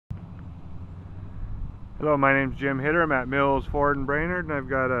Hello, my name's Jim Hitter. I'm at Mills Ford in Brainerd, and I've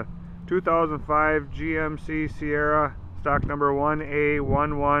got a 2005 GMC Sierra, stock number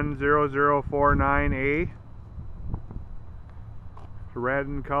 1A110049A. It's red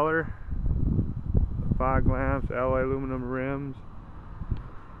in color. Fog lamps, alloy aluminum rims,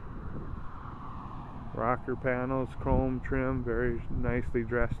 rocker panels, chrome trim, very nicely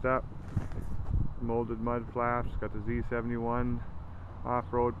dressed up. Molded mud flaps. Got the Z71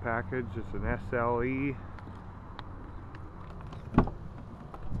 off-road package. It's an SLE.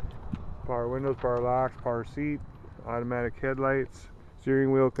 Power windows, power locks, power seat, automatic headlights,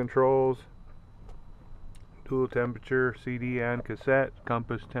 steering wheel controls, dual temperature CD and cassette,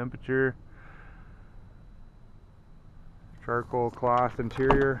 compass temperature, charcoal cloth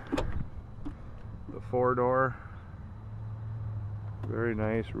interior, the 4-door, very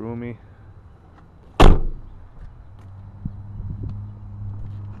nice, roomy.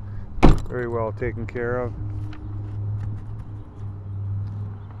 Very well taken care of.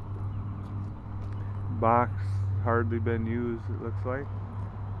 Box hardly been used, it looks like.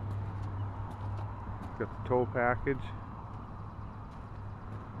 Got the tow package.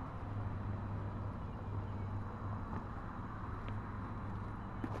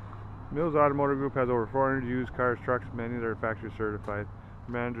 Mills Automotive Group has over 400 used cars, trucks, many that are factory certified.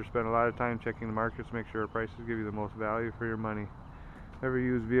 The manager spent a lot of time checking the markets to make sure our prices give you the most value for your money. Every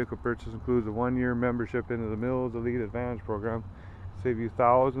used vehicle purchase includes a 1-year membership into the Mills Elite Advantage program. Save you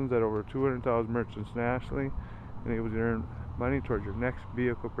thousands at over 200,000 merchants nationally, and able to earn money towards your next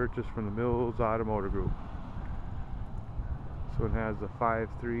vehicle purchase from the Mills Automotive Group. This one has a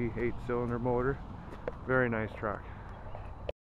 5.3 8-cylinder motor. Very nice truck.